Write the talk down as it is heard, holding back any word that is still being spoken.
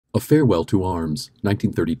A Farewell to Arms,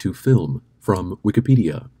 1932 film, from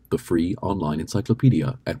Wikipedia, the free online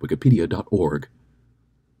encyclopedia at wikipedia.org.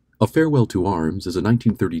 A Farewell to Arms is a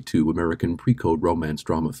 1932 American pre-code romance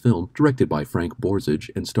drama film directed by Frank Borzage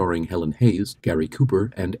and starring Helen Hayes, Gary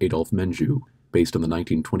Cooper, and Adolphe Menjou. Based on the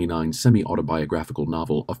 1929 semi-autobiographical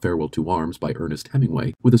novel A Farewell to Arms by Ernest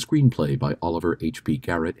Hemingway, with a screenplay by Oliver H.P.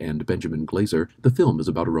 Garrett and Benjamin Glazer, the film is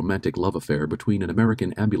about a romantic love affair between an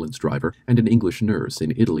American ambulance driver and an English nurse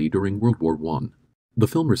in Italy during World War I. The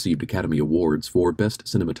film received Academy Awards for Best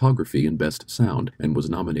Cinematography and Best Sound, and was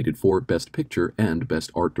nominated for Best Picture and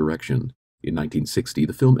Best Art Direction. In 1960,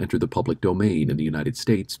 the film entered the public domain in the United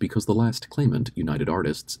States because the last claimant, United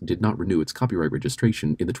Artists, did not renew its copyright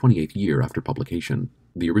registration in the 28th year after publication.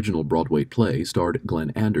 The original Broadway play starred Glenn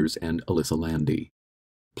Anders and Alyssa Landy.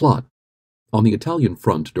 Plot: on the Italian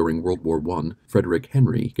front during World War I, Frederick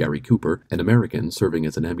Henry, Gary Cooper, an American serving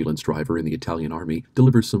as an ambulance driver in the Italian army,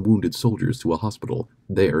 delivers some wounded soldiers to a hospital.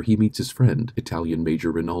 There he meets his friend, Italian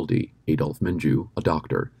Major Rinaldi, Adolphe Menjou, a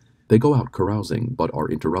doctor. They go out carousing, but are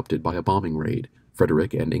interrupted by a bombing raid.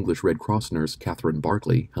 Frederick and English Red Cross nurse Catherine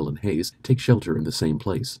Barclay, Helen Hayes, take shelter in the same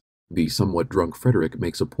place. The somewhat drunk Frederick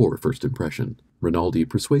makes a poor first impression. Rinaldi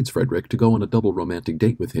persuades Frederick to go on a double romantic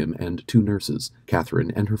date with him and two nurses, Catherine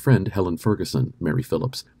and her friend Helen Ferguson, Mary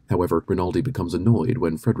Phillips. However, Rinaldi becomes annoyed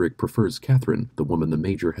when Frederick prefers Catherine, the woman the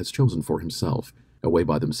Major has chosen for himself. Away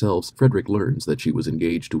by themselves, Frederick learns that she was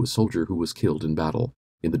engaged to a soldier who was killed in battle.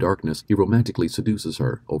 In the darkness, he romantically seduces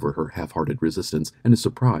her over her half-hearted resistance and is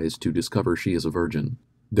surprised to discover she is a virgin.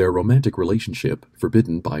 Their romantic relationship,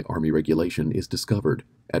 forbidden by army regulation, is discovered.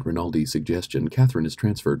 At Rinaldi's suggestion, Catherine is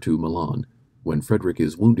transferred to Milan. When Frederick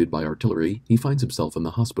is wounded by artillery, he finds himself in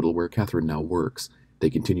the hospital where Catherine now works.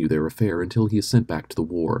 They continue their affair until he is sent back to the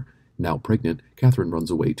war. Now pregnant, Catherine runs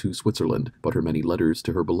away to Switzerland, but her many letters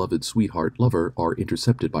to her beloved sweetheart lover are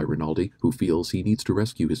intercepted by Rinaldi, who feels he needs to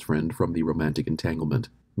rescue his friend from the romantic entanglement.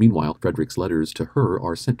 Meanwhile, Frederick's letters to her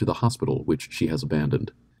are sent to the hospital, which she has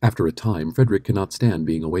abandoned. After a time, Frederick cannot stand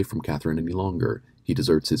being away from Catherine any longer. He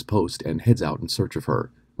deserts his post and heads out in search of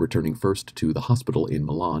her. Returning first to the hospital in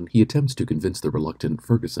Milan, he attempts to convince the reluctant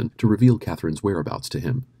Ferguson to reveal Catherine's whereabouts to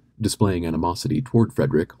him. Displaying animosity toward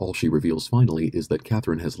Frederick, all she reveals finally is that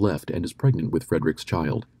Catherine has left and is pregnant with Frederick's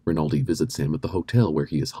child. Rinaldi visits him at the hotel where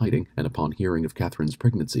he is hiding, and upon hearing of Catherine's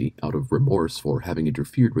pregnancy, out of remorse for having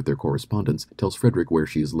interfered with their correspondence, tells Frederick where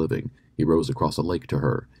she is living. He rows across a lake to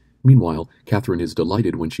her. Meanwhile, Catherine is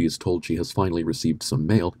delighted when she is told she has finally received some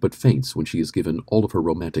mail, but faints when she is given all of her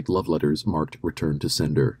romantic love letters marked Return to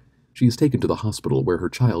Sender. She is taken to the hospital where her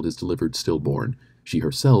child is delivered stillborn. She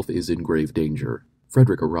herself is in grave danger.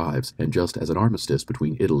 Frederick arrives, and just as an armistice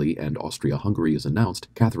between Italy and Austria-Hungary is announced,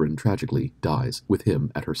 Catherine tragically dies, with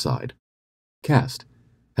him at her side. Cast: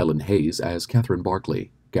 Helen Hayes as Catherine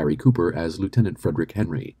Barclay, Gary Cooper as Lieutenant Frederick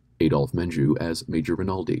Henry, Adolphe Menjou as Major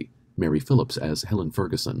Rinaldi, Mary Phillips as Helen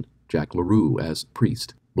Ferguson, Jack LaRue as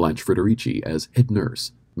Priest, Blanche Frederici as Head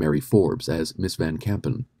Nurse, Mary Forbes as Miss Van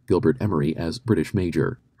Campen, Gilbert Emery as British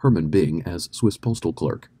Major, Herman Bing as Swiss Postal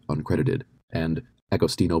Clerk, uncredited, and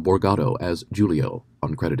Agostino Borgato as Giulio,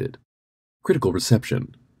 uncredited. Critical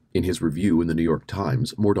reception. In his review in the New York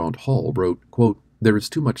Times, Mordaunt Hall wrote, quote, "There is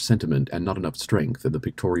too much sentiment and not enough strength in the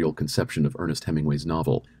pictorial conception of Ernest Hemingway's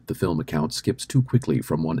novel. The film account skips too quickly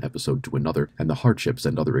from one episode to another, and the hardships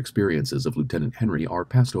and other experiences of Lieutenant Henry are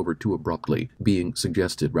passed over too abruptly, being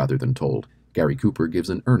suggested rather than told. Gary Cooper gives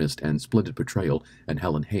an earnest and splendid portrayal, and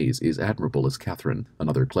Helen Hayes is admirable as Catherine.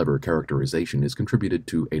 Another clever characterization is contributed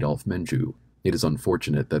to Adolphe Menjou. It is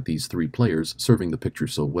unfortunate that these three players, serving the picture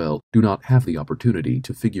so well, do not have the opportunity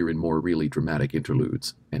to figure in more really dramatic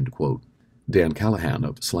interludes." End quote. Dan Callahan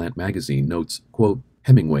of Slant Magazine notes, quote,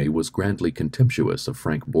 "Hemingway was grandly contemptuous of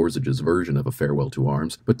Frank Borzage's version of A Farewell to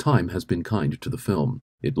Arms, but time has been kind to the film.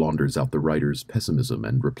 It launders out the writer's pessimism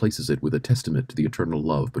and replaces it with a testament to the eternal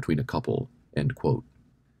love between a couple." End quote.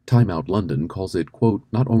 Time Out London calls it, quote,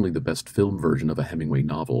 "not only the best film version of a Hemingway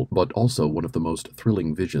novel, but also one of the most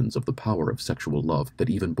thrilling visions of the power of sexual love that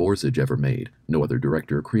even Borzage ever made. No other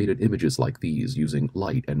director created images like these using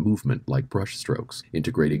light and movement like brush strokes,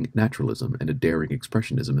 integrating naturalism and a daring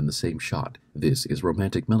expressionism in the same shot. This is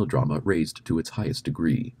romantic melodrama raised to its highest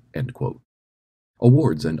degree." End quote.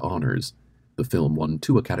 Awards and honors. The film won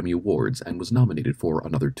 2 Academy Awards and was nominated for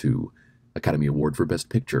another 2. Academy Award for Best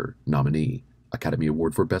Picture, nominee. Academy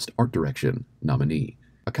Award for Best Art Direction, nominee.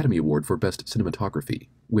 Academy Award for Best Cinematography,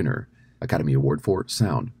 winner. Academy Award for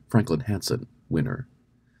Sound, Franklin Hansen, winner.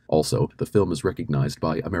 Also, the film is recognized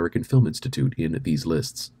by American Film Institute in these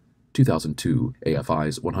lists. 2002,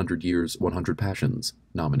 AFI's 100 Years, 100 Passions,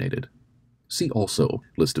 nominated. See also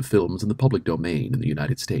List of films in the public domain in the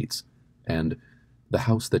United States, and The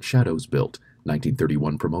House That Shadows Built,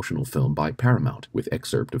 1931 promotional film by Paramount with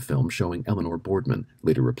excerpt of film showing Eleanor Boardman,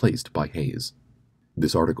 later replaced by Hayes.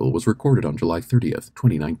 This article was recorded on July 30th,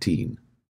 2019.